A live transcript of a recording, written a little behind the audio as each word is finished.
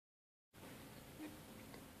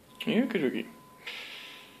Okie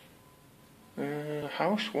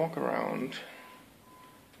house walk around.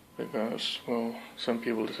 Because, well, some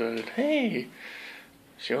people decided, hey,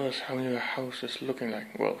 show us how your house is looking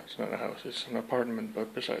like. Well, it's not a house, it's an apartment,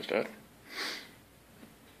 but besides that,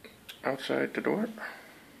 outside the door,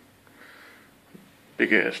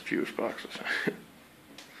 big ass fuse boxes.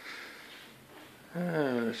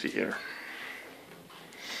 Let's see here.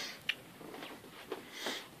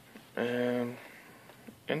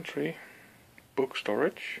 Entry, book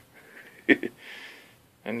storage.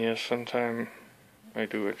 And yes, sometimes I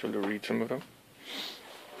do actually read some of them.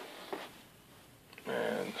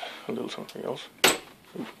 And a little something else.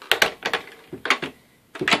 Ooh.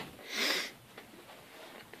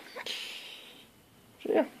 So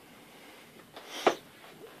yeah.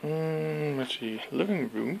 Let's see, living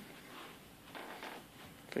room.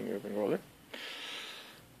 I think I can roll it.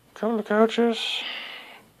 Couple of couches,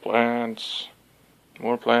 plants,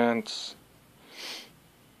 more plants.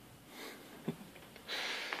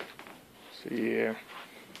 So yeah.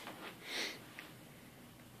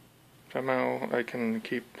 Somehow I can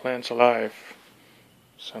keep plants alive.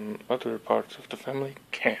 Some other parts of the family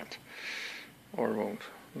can't. Or won't.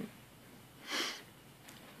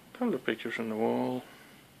 Couple of pictures on the wall.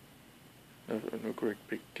 No great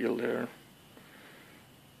big deal there.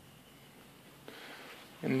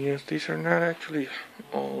 And yes, these are not actually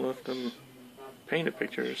all of them painted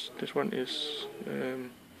pictures. This one is,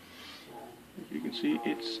 you can see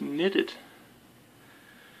it's knitted.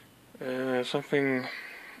 Something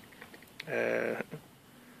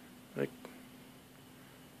like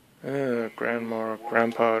grandma or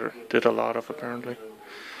grandpa did a lot of, apparently.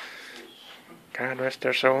 God rest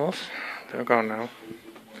their souls. They're gone now.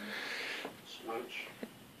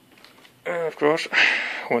 Of course,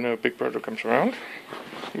 when a big brother comes around,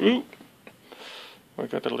 woo, I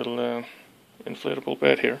got a little inflatable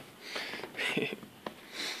bed here.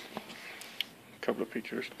 Couple of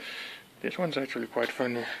pictures. This one's actually quite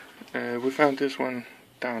funny. We found this one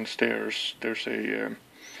downstairs. There's a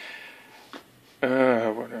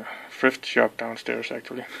thrift shop downstairs,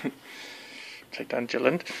 actually. St.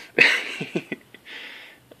 Angeland.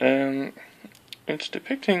 It's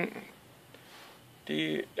depicting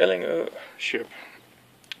the Ellinger ship,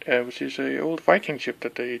 which is a old Viking ship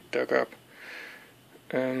that they dug up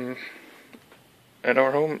at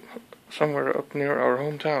our home, somewhere up near our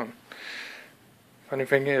hometown. Funny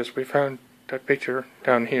thing is, we found that picture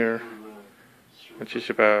down here, which is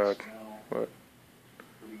about, what,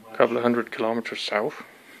 a couple of 100 kilometers south.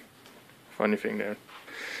 Funny thing there.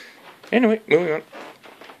 Anyway, moving on.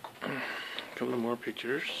 A couple of more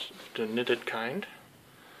pictures of the knitted kind.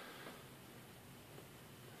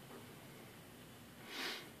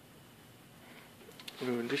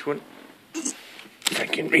 Ooh, this one, if I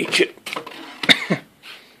can reach it.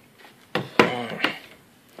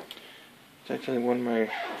 It's actually one my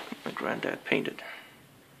granddad painted,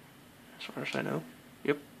 as far as I know.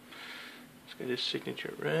 Yep. Let's get his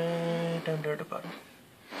signature right down there at the bottom.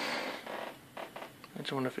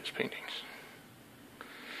 That's one of his paintings.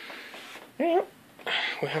 Yeah.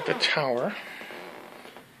 We have the tower.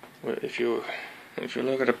 Well, if you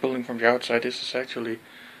look at the building from the outside, this is actually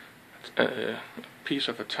a piece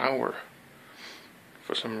of a tower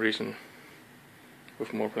for some reason,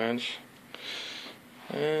 with more plans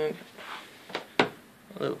and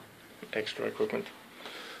a little extra equipment.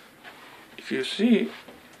 If you see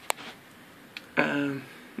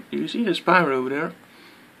the spire over there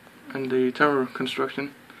and the tower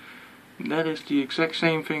construction, that is the exact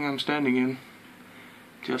same thing I'm standing in,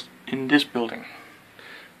 just in this building.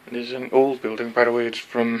 And this is an old building, by the way. It's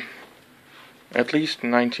from at least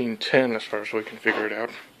 1910, as far as we can figure it out.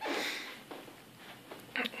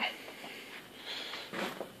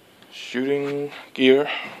 Shooting gear,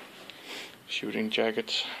 shooting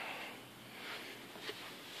jackets.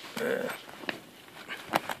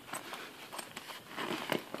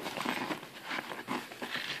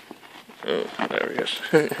 Oh, there he is.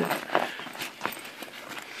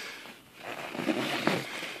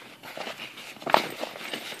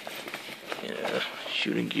 Yeah,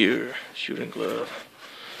 shooting gear, shooting glove,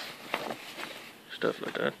 stuff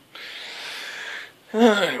like that.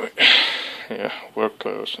 Anyway, yeah, work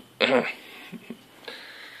clothes.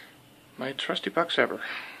 My trusty box saver.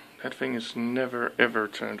 That thing is never ever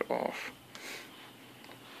turned off.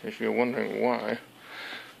 If you're wondering why,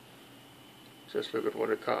 just look at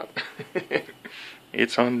what it caught.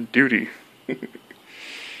 It's on duty.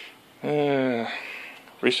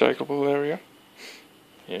 Recyclable area.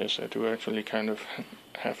 Yes, I do actually kind of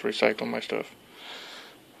half recycle my stuff.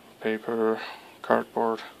 Paper,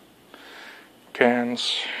 cardboard,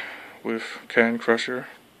 cans with can crusher,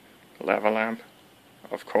 lava lamp.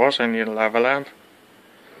 Of course I need a lava lamp.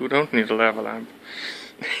 Who don't need a lava lamp?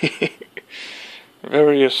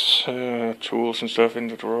 Various tools and stuff in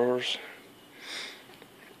the drawers.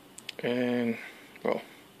 And, well,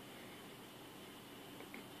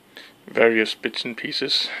 various bits and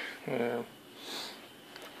pieces.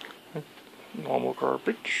 Normal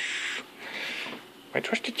garbage. My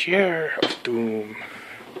trusty chair of doom.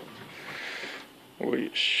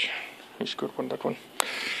 Which is good one, that one.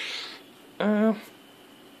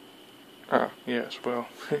 Yes, well,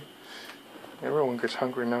 everyone gets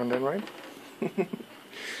hungry now and then, right?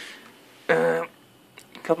 A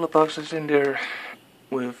couple of boxes in there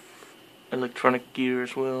with electronic gear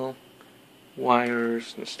as well,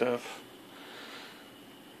 wires and stuff.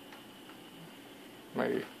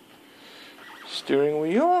 My steering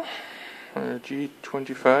wheel,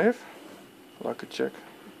 G25, Logitech,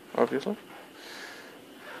 obviously.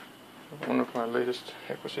 One of my latest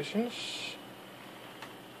acquisitions,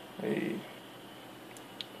 a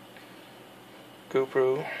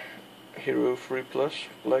GoPro Hero 3 Plus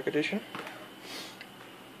Black Edition.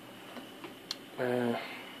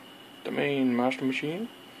 The main master machine.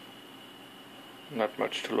 Not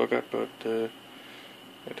much to look at, but it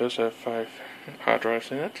does have 5 hard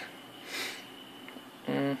drives in it.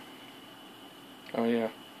 Oh yeah.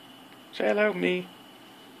 Say hello, me.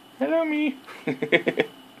 Hello, me.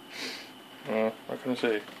 What can I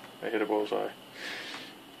say? I hit a bullseye.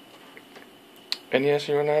 And yes,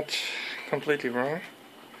 you're not completely wrong.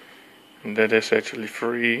 That is actually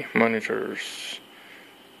 3 monitors.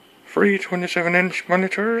 3 27-inch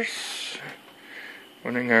monitors,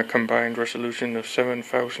 running a combined resolution of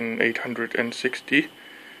 7860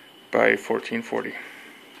 by 1440.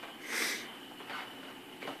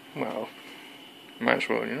 Well, might as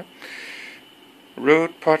well, you know.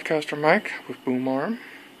 Rode Podcaster mic with boom arm.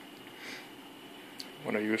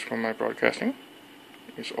 What I use for my broadcasting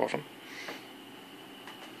is awesome.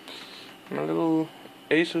 My little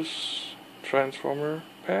Asus transformer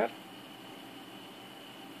pad.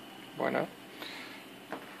 Why not?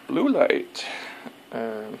 Blue light.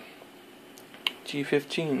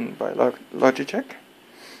 G15 by Logitech.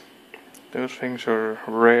 Those things are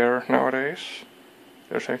rare nowadays.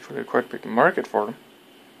 There's actually quite a big market for them.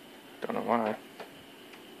 Don't know why.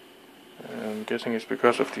 I'm guessing it's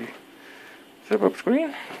because of the flip-up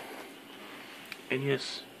screen. And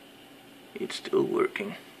yes, it's still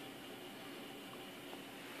working.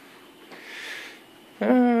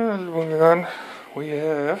 Moving on, we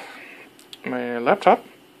have my laptop,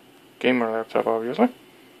 gamer laptop obviously,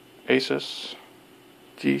 Asus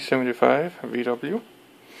G75 VW,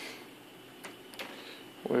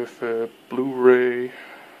 with a Blu-ray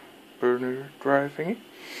burner drive thingy.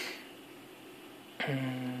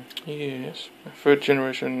 Yes, 3rd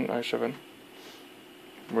generation i7,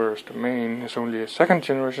 whereas the main is only a 2nd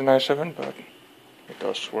generation i7, but it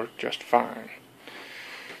does work just fine.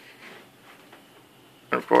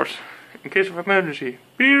 And of course, in case of emergency,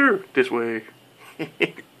 beer this way.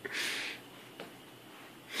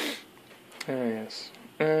 Yes.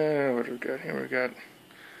 What do we got here? We got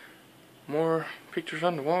more pictures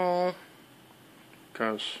on the wall.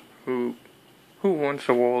 Cause who wants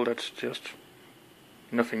a wall that's just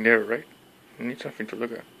nothing there, right? You need something to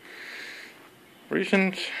look at.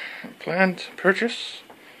 Recent planned purchase: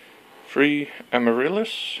 3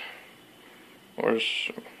 amaryllis, or as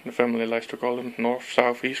the family likes to call them, north,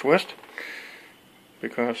 south, east, west,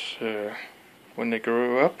 because when they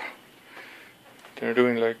grow up, they're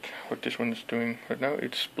doing like what this one is doing right now.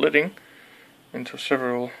 It's splitting into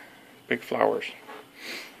several big flowers.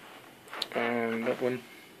 And that one,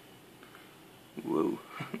 whoa,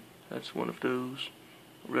 that's one of those.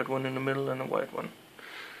 Red one in the middle and a white one.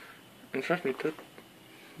 And trust me,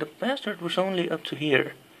 the bastard was only up to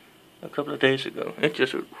here a couple of days ago. It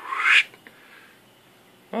just went whoosh.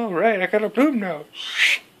 All right, I got a bloom now.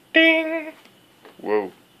 Ding!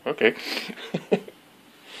 Whoa, okay.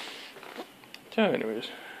 So anyways,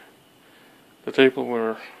 the table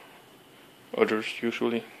where others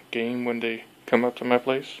usually game when they come up to my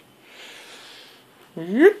place.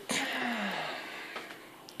 Yep.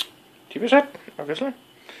 TV set, obviously.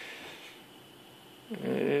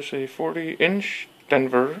 It's a 40-inch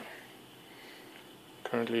Denver.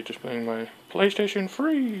 Currently displaying my PlayStation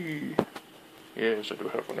 3. Yes, I do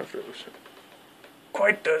have one of those.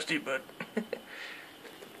 Quite dusty, but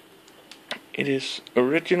it is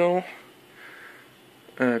original.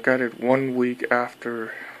 Got it 1 week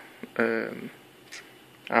after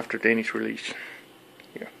Danish release.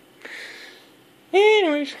 Yeah.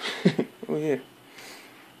 Anyways, oh yeah.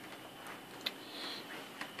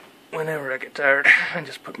 Whenever I get tired, I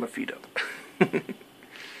just put my feet up.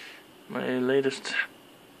 my latest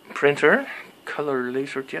printer, color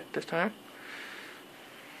LaserJet this time.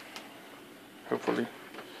 Hopefully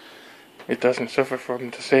it doesn't suffer from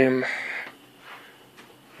the same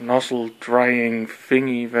nozzle drying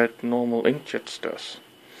thingy that normal inkjets does.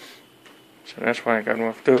 So that's why I got one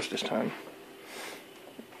of those this time.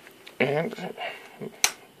 And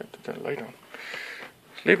get the light on.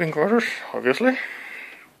 Sleeping quarters, obviously.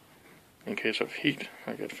 In case of heat,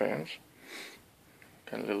 I get fans.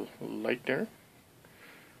 Got a little light there.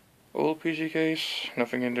 Old PC case,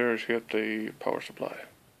 nothing in there except the power supply.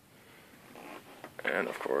 And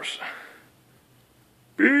of course,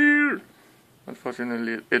 beer!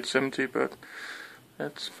 Unfortunately, it's empty, but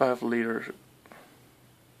that's 5 liters.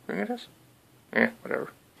 I think it is? Yeah,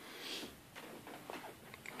 whatever.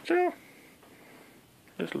 So,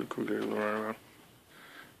 just a little cool little around.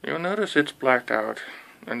 You'll notice it's blacked out,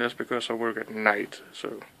 and that's because I work at night,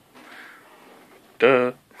 so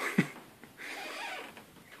duh.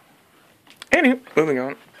 Anyway, moving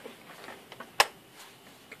on.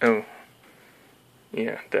 Oh,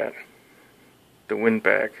 yeah, that. The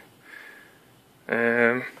windbag.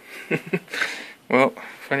 Well,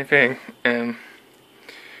 funny thing, the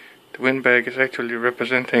windbag is actually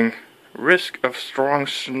representing risk of strong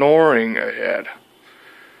snoring I had.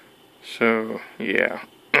 So, yeah.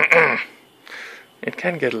 It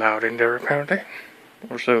can get loud in there apparently,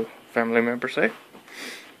 or so family members say.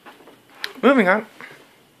 Moving on.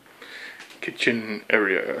 Kitchen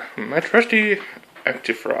area. My trusty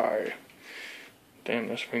Actifry. Damn,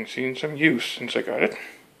 this thing's seen some use since I got it.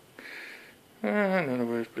 None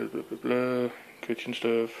of it, blah blah blah blah. Kitchen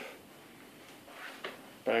stuff.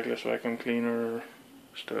 Bagless vacuum cleaner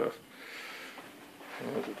stuff.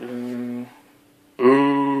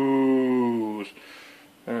 Ooh.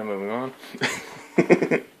 And moving on.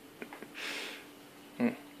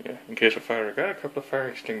 Yeah, in case of fire, I got a couple of fire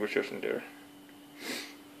extinguishers in there.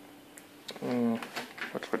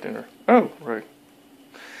 What's for dinner? Oh, right.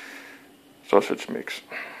 Sausage mix.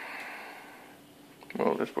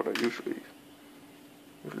 Well, that's what I usually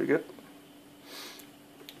get.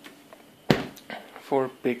 4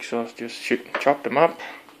 big sausages. Chop them up.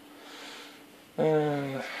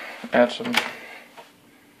 And add some.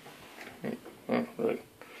 Oh, right.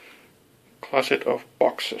 Closet of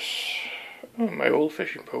boxes. Oh, my old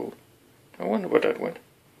fishing pole. I wonder where that went.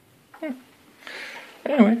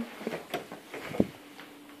 Anyway.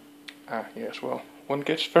 Yes, well, one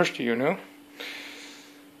gets thirsty, you know.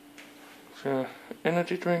 So,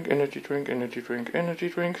 energy drink, energy drink, energy drink, energy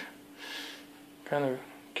drink. Kind of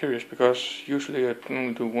curious because usually I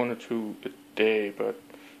only do 1 or 2 a day, but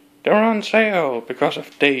they're on sale because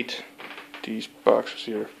of date. These boxes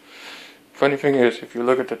here. Funny thing is, if you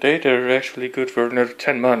look at the date, they're actually good for another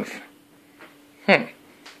 10 months. Oh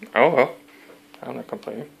well, I'm not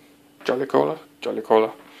complaining. Jolly Cola, Jolly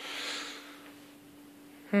Cola.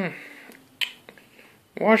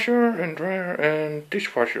 Washer and dryer and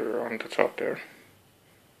dishwasher on the top there.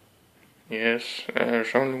 Yes,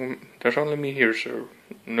 there's only me here, so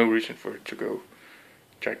no reason for it to go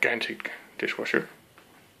gigantic dishwasher.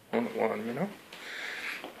 Only one, you know.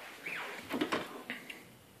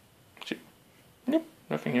 See? Nope,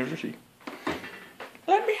 nothing here to see.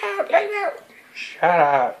 Let me out, let me out. Shut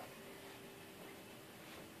up.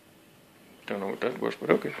 Don't know what that was, but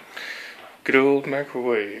okay. Good old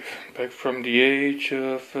microwave, back from the age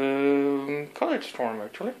of college storm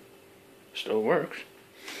actually. Still works.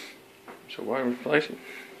 So why replace it?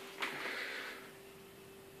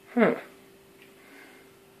 I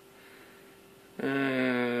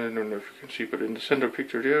don't know if you can see, but in the center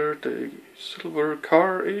picture there, the silver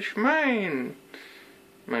car is mine.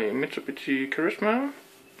 My Mitsubishi Charisma,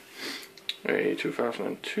 a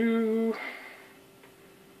 2002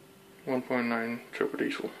 1.9 turbo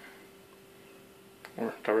diesel.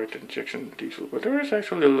 Or direct injection diesel, but there is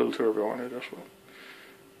actually a little turbo on it as well.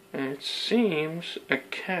 And it seems a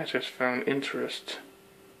cat has found interest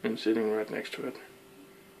in sitting right next to it.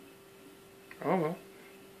 Oh well.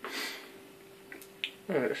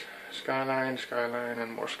 There it is. Skyline, skyline,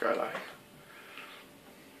 and more skyline.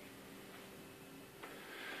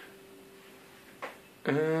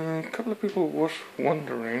 A couple of people was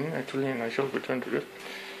wondering, actually, and I shall return to this.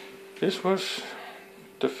 This was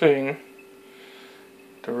the thing,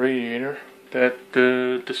 the radiator, that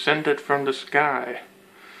descended from the sky.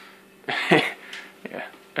 Yeah,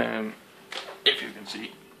 if you can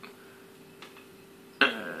see.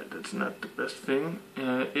 That's not the best thing.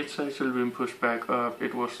 It's actually been pushed back up.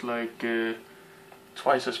 It was like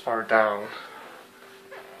twice as far down.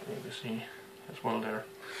 You can see as well there.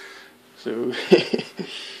 So,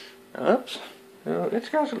 oops. It's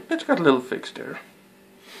got a little fix there.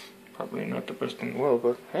 Probably not the best in the world,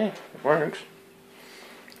 but hey, it works.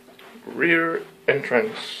 Rear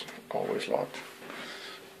entrance, always locked.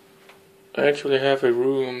 I actually have a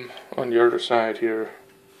room on the other side here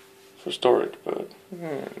for storage, but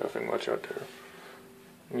nothing much out there.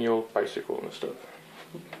 My old bicycle and stuff.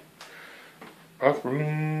 Off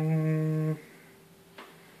room.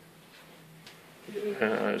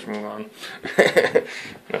 Yeah, let's move on.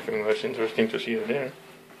 Nothing much interesting to see there.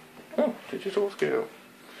 Oh, digital scale.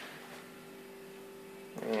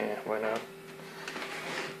 Yeah, why not?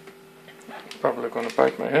 Probably gonna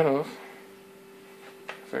bite my head off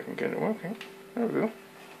if I can get it working. There we go.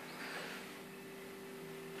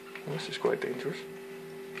 This is quite dangerous.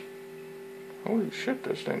 Holy shit,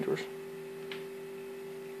 that's dangerous.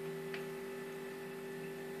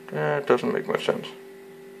 That doesn't make much sense.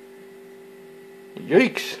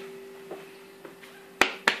 Yikes!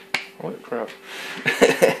 Holy crap.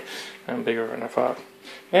 I'm bigger than I thought.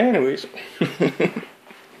 Anyways.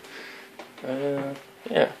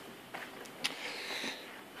 Yeah.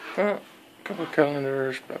 A couple of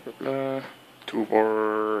calendars, blah blah blah.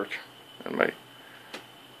 Toolboard. And my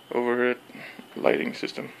overhead lighting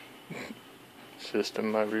system.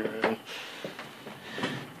 My rear end.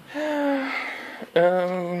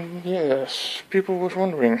 Yes. People was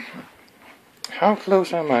wondering, how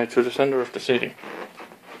close am I to the center of the city?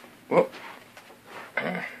 Well,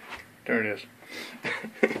 there it is.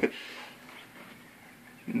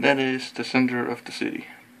 That is the center of the city.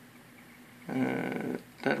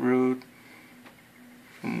 That road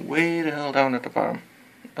from way the hell down at the bottom,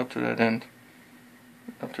 up to that end,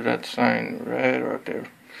 up to that sign right up there,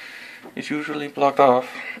 is usually blocked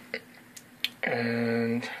off,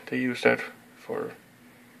 and they use that for,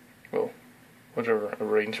 well, whatever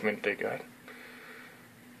arrangement they got.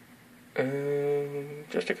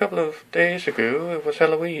 Just a couple of days ago, it was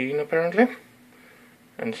Halloween apparently,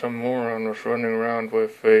 and some moron was running around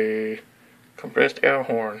with a compressed air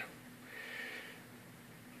horn.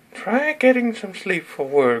 Try getting some sleep for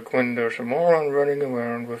work when there's a moron running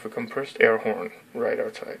around with a compressed air horn right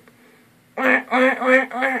outside. Wah, wah, wah,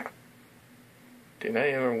 wah. Did I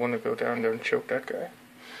ever want to go down there and choke that guy?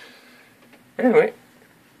 Anyway,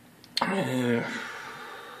 I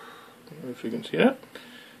don't know if you can see that.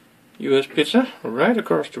 US Pizza, right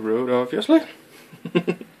across the road, obviously.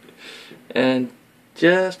 And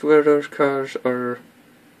just where those cars are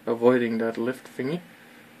avoiding that lift thingy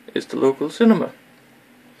is the local cinema.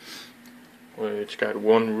 Well, it's got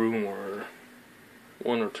one room or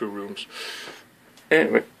one or two rooms.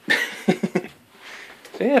 Anyway.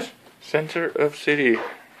 So yes, center of city.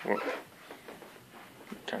 Well,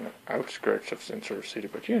 kind of outskirts of center of city,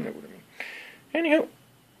 but you know what I mean. Anyhow.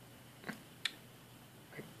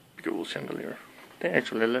 Big old chandelier. They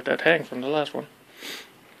actually let that hang from the last one.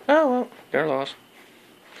 Oh well, their loss.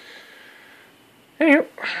 Anyhow,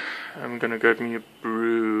 I'm gonna get me a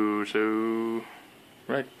brew, so...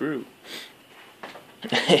 Right, brew.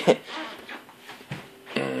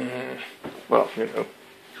 Well, you know.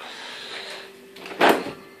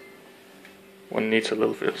 One needs a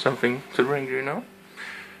little bit of something to drink, you know.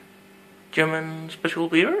 German special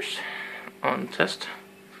beers on test.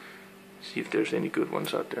 See if there's any good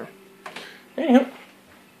ones out there. Anyhow,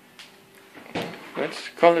 let's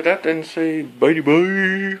call it that and say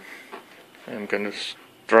bye-bye. I'm gonna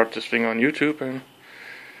drop this thing on YouTube and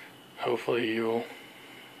hopefully you'll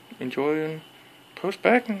enjoy and post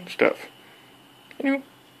back and stuff. Anyway,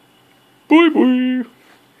 bye-bye.